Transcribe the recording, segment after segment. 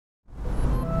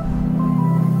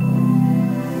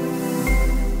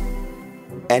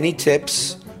Any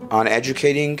tips on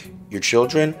educating your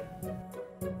children?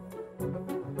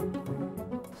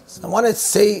 So I want to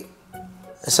say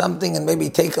something and maybe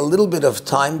take a little bit of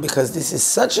time, because this is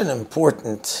such an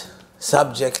important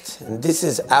subject and this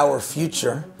is our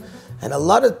future. And a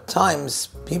lot of times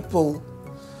people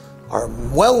are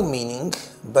well-meaning,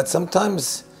 but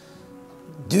sometimes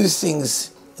do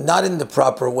things not in the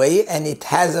proper way, and it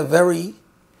has a very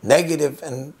negative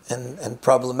and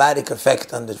problematic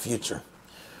effect on the future.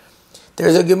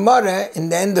 There's a Gemara in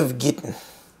the end of Gittin,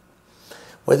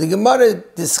 where the Gemara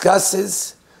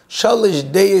discusses Shalish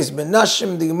Deyes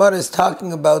Benashim. The Gemara is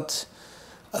talking about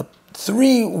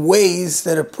 3 ways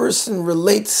that a person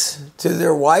relates to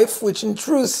their wife, which in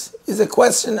truth is a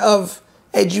question of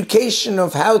education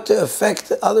of how to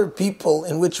affect other people,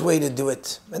 in which way to do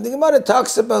it. And the Gemara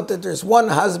talks about that there's one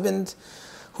husband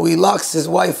who he locks his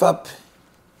wife up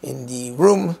in the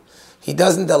room. He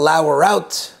doesn't allow her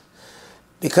out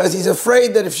because he's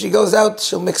afraid that if she goes out,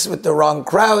 she'll mix with the wrong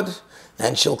crowd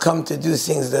and she'll come to do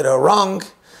things that are wrong.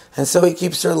 And so he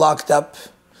keeps her locked up.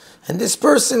 And this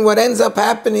person, what ends up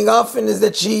happening often is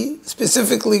that she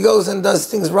specifically goes and does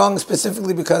things wrong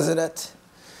specifically because of that.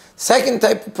 Second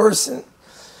type of person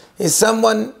is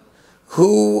someone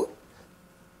who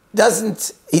does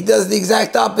the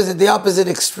exact opposite, the opposite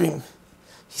extreme.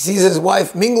 He sees his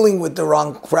wife mingling with the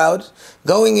wrong crowd,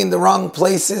 going in the wrong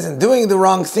places and doing the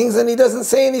wrong things, and he doesn't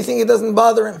say anything, it doesn't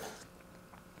bother him.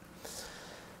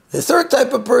 The third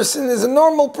type of person is a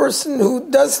normal person who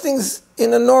does things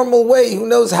in a normal way, who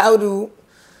knows how to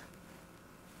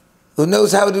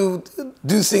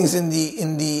do things in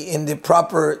the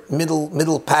proper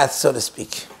middle path, so to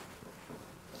speak.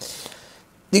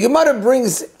 The Gemara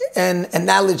brings an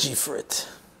analogy for it.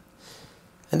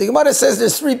 And the Gemara says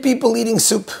there's 3 people eating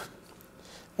soup.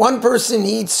 One person,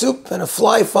 he eats soup and a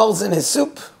fly falls in his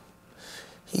soup.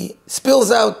 He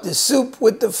spills out the soup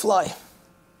with the fly.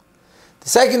 The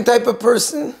second type of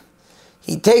person,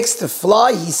 he takes the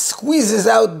fly, he squeezes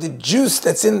out the juice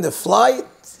that's in the fly.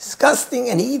 It's disgusting,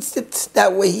 and he eats it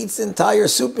that way. He eats the entire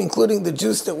soup, including the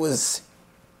juice that was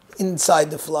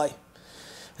inside the fly.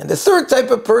 And the third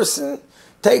type of person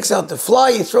takes out the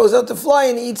fly, he throws out the fly,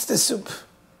 and he eats the soup.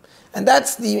 And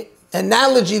that's the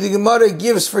analogy the Gemara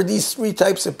gives for these 3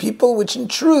 types of people, which in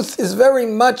truth is very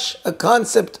much a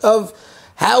concept of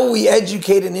how we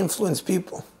educate and influence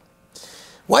people.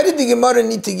 Why did the Gemara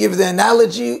need to give the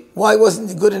analogy? Why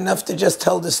wasn't it good enough to just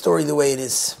tell the story the way it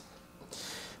is?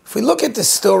 If we look at the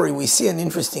story, we see an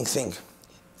interesting thing.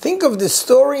 Think of the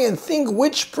story and think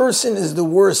which person is the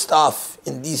worst off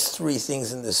in these 3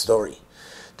 things in the story.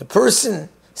 The person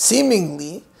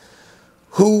seemingly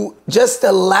who just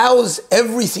allows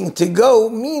everything to go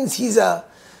means he's a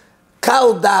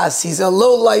kaldas, he's a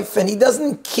lowlife, and he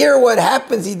doesn't care what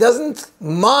happens. He doesn't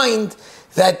mind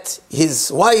that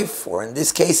his wife, or in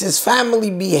this case his family,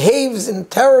 behaves in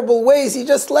terrible ways. He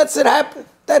just lets it happen.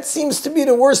 That seems to be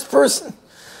the worst person.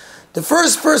 The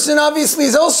first person obviously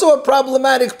is also a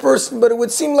problematic person, but it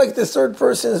would seem like the third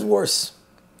person is worse.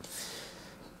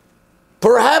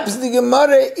 Perhaps the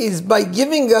Gemara is, by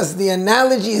giving us the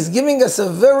analogy, is giving us a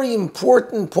very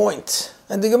important point.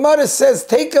 And the Gemara says,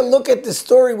 take a look at the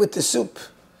story with the soup.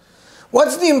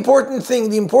 What's the important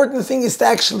thing? The important thing is to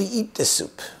actually eat the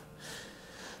soup.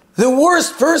 The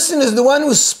worst person is the one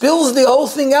who spills the whole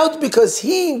thing out because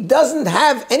he doesn't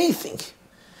have anything.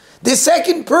 The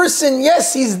second person,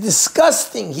 yes, he's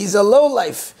disgusting. He's a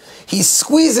lowlife. He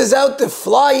squeezes out the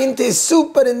fly into his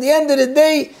soup, but in the end of the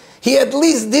day, he at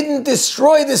least didn't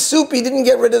destroy the soup. He didn't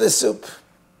get rid of the soup.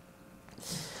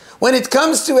 When it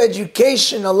comes to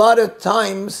education, a lot of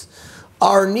times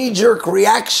our knee-jerk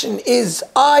reaction is,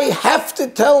 I have to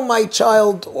tell my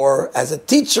child, or as a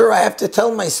teacher, I have to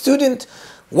tell my student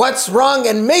what's wrong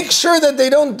and make sure that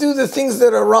they don't do the things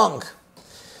that are wrong.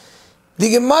 The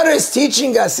Gemara is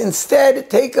teaching us instead,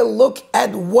 take a look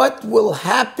at what will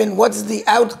happen, what's the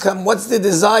outcome, what's the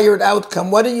desired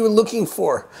outcome, what are you looking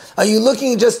for? Are you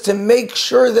looking just to make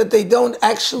sure that they don't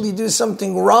actually do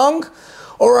something wrong?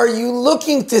 Or are you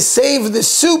looking to save the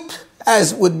soup,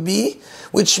 as would be,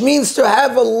 which means to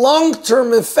have a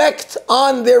long-term effect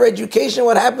on their education,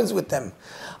 what happens with them?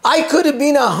 I could have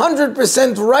been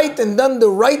 100% right and done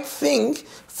the right thing,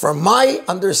 from my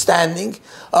understanding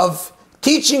of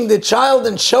teaching the child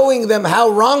and showing them how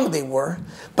wrong they were.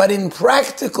 But in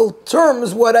practical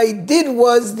terms, what I did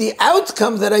was, the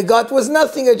outcome that I got was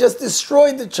nothing. I just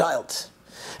destroyed the child.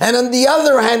 And on the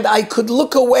other hand, I could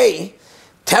look away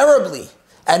terribly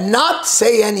and not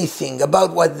say anything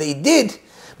about what they did.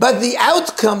 But the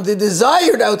outcome, the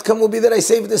desired outcome, will be that I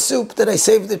saved the soup, that I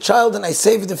saved the child, and I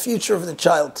saved the future of the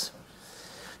child.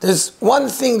 There's one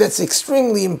thing that's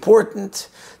extremely important.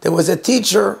 There was a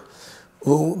teacher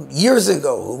who, years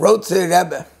ago, who wrote to the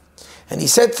Rebbe, and he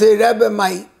said to the Rebbe,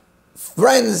 my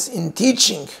friends in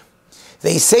teaching,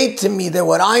 they say to me that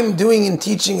what I'm doing in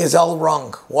teaching is all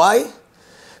wrong. Why?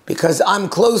 Because I'm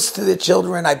close to the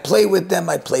children, I play with them,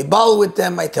 I play ball with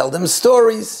them, I tell them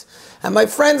stories. And my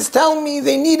friends tell me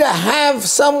they need to have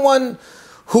someone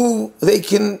who they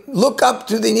can look up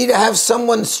to. They need to have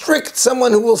someone strict,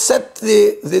 someone who will set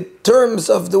the terms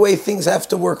of the way things have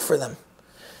to work for them.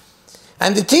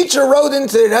 And the teacher wrote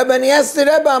into the Rebbe and he asked the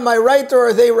Rebbe, am I right or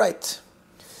are they right?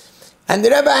 And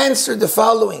the Rebbe answered the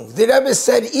following. The Rebbe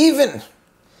said, even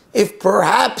if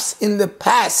perhaps in the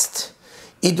past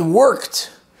it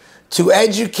worked to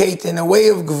educate in a way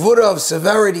of gvura, of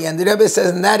severity, and the Rebbe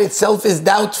says, and that itself is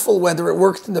doubtful whether it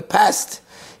worked in the past.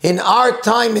 In our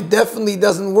time, it definitely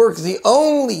doesn't work. The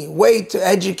only way to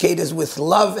educate is with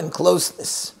love and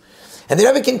closeness. And the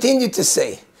Rebbe continued to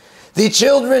say, the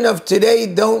children of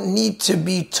today don't need to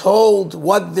be told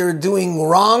what they're doing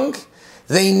wrong.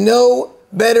 They know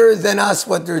better than us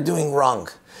what they're doing wrong.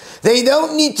 They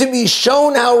don't need to be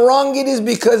shown how wrong it is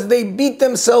because they beat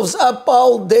themselves up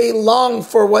all day long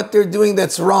for what they're doing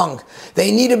that's wrong.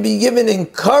 They need to be given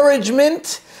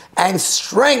encouragement and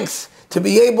strength to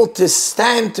be able to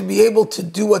stand, to be able to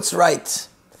do what's right.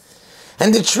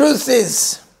 And the truth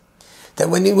is that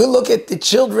when we look at the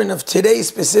children of today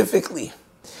specifically,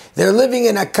 they're living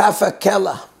in a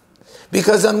kafakela.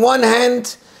 Because on one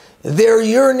hand, they're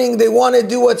yearning, they want to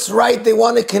do what's right, they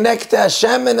want to connect to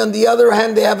Hashem, and on the other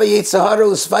hand, they have a Yetzer Hara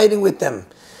who's fighting with them.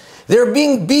 They're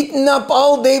being beaten up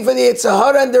all day for the Yetzer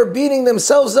Hara, and they're beating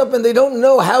themselves up, and they don't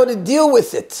know how to deal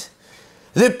with it.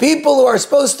 The people who are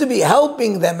supposed to be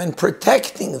helping them and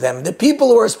protecting them, the people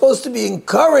who are supposed to be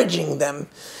encouraging them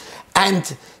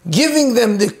and giving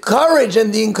them the courage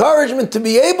and the encouragement to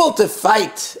be able to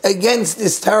fight against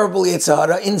this terrible Yetzer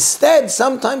Hara, instead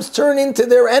sometimes turn into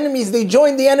their enemies. They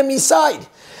join the enemy side.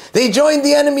 They join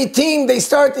the enemy team. They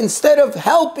start, instead of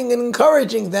helping and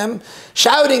encouraging them,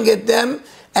 shouting at them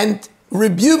and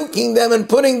rebuking them and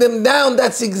putting them down.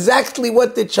 That's exactly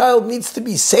what the child needs to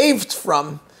be saved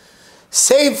from.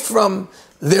 Saved from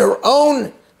their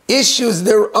own issues,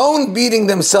 their own beating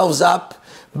themselves up,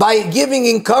 by giving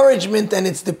encouragement, and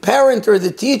it's the parent or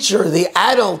the teacher, the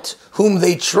adult whom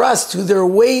they trust, who they're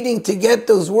waiting to get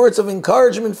those words of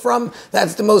encouragement from.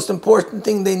 That's the most important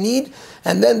thing they need.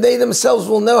 And then they themselves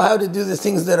will know how to do the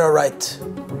things that are right.